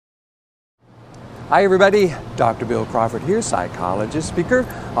Hi everybody, Dr. Bill Crawford here, psychologist, speaker,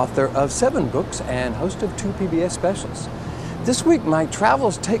 author of 7 books, and host of 2 PBS specials. This week my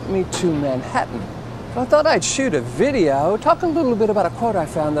travels take me to Manhattan. So I thought I'd shoot a video, talk a little bit about a quote I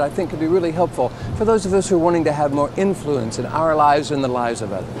found that I think could be really helpful for those of us who are wanting to have more influence in our lives and the lives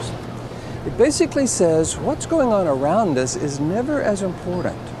of others. It basically says, what's going on around us is never as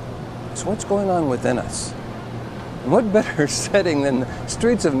important as what's going on within us. And what better setting than the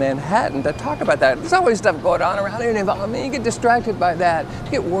streets of Manhattan to talk about that? There's always stuff going on around here. I mean, you get distracted by that, you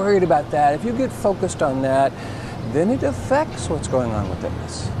get worried about that. If you get focused on that, then it affects what's going on within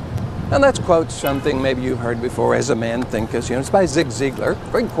us. And let's quote something maybe you've heard before, as a man thinketh. It's by Zig Ziglar,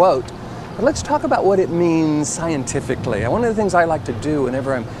 great quote. But let's talk about what it means scientifically. One of the things I like to do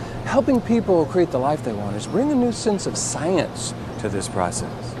whenever I'm helping people create the life they want is bring a new sense of science to this process.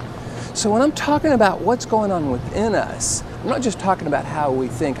 So when I'm talking about what's going on within us, I'm not just talking about how we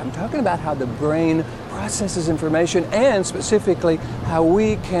think, I'm talking about how the brain processes information and specifically how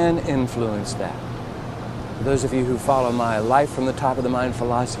we can influence that. For those of you who follow my Life from the Top of the Mind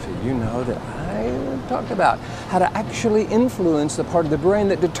philosophy, you know that I talked about how to actually influence the part of the brain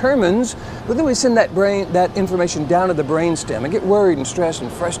that determines whether we send that information down to the brainstem and get worried and stressed and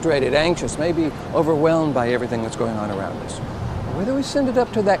frustrated, anxious, maybe overwhelmed by everything that's going on around us. Whether we send it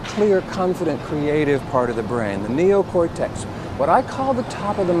up to that clear, confident, creative part of the brain, the neocortex, what I call the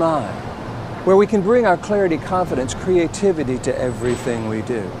top of the mind, where we can bring our clarity, confidence, creativity to everything we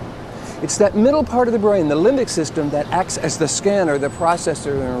do. It's that middle part of the brain, the limbic system, that acts as the scanner, the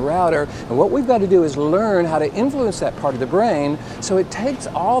processor, and router. And what we've got to do is learn how to influence that part of the brain so it takes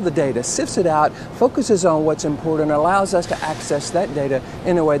all the data, sifts it out, focuses on what's important, and allows us to access that data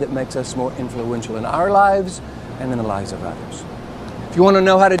in a way that makes us more influential in our lives and in the lives of others. If you want to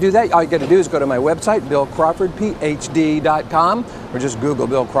know how to do that, all you got to do is go to my website, BillCrawfordPhD.com, or just Google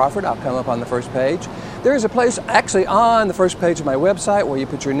Bill Crawford. I'll come up on the first page. There's a place actually on the first page of my website where you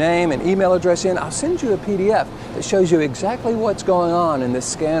put your name and email address in. I'll send you a PDF that shows you exactly what's going on in this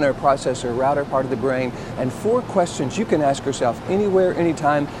scanner, processor, router part of the brain, and 4 questions you can ask yourself anywhere,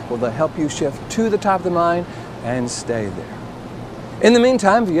 anytime, will help you shift to the top of the mind and stay there. In the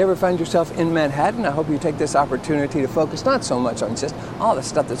meantime, if you ever find yourself in Manhattan, I hope you take this opportunity to focus not so much on just all the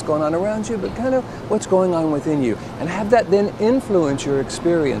stuff that's going on around you, but kind of what's going on within you, and have that then influence your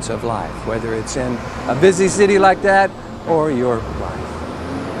experience of life, whether it's in a busy city like that or your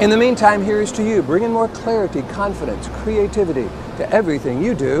life. In the meantime, here's to you, bringing more clarity, confidence, creativity to everything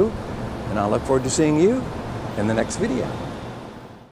you do, and I'll look forward to seeing you in the next video.